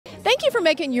thank you for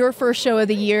making your first show of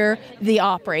the year the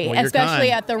Opry, Well, especially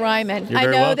kind. at the Ryman. You're I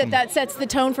very know welcome. that sets the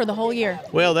tone for the whole year.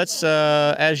 Well, that's,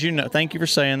 as you know, thank you for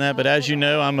saying that, but as you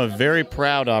know, I'm a very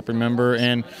proud Opry member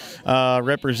and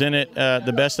represent it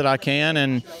the best that I can,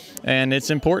 and it's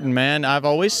important, man. I've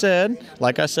always said,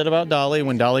 like I said about Dolly,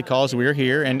 when Dolly calls, we're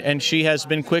here, and she has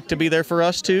been quick to be there for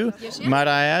us too, might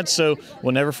I add, so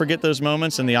we'll never forget those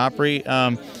moments. And the Opry,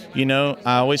 you know,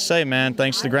 I always say, man,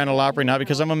 thanks to the Grand Ole Opry, not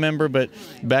because I'm a member, but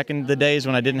back in the days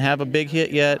when I didn't have a big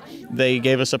hit yet, they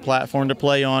gave us a platform to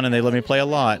play on, and they let me play a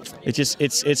lot.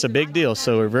 It's a big deal,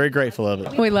 so we're very grateful of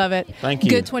it. We love it. Thank you.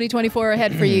 Good 2024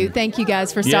 ahead for you. Thank you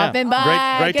guys for stopping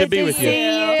by. Great to Good be with you. see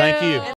you. Thank you.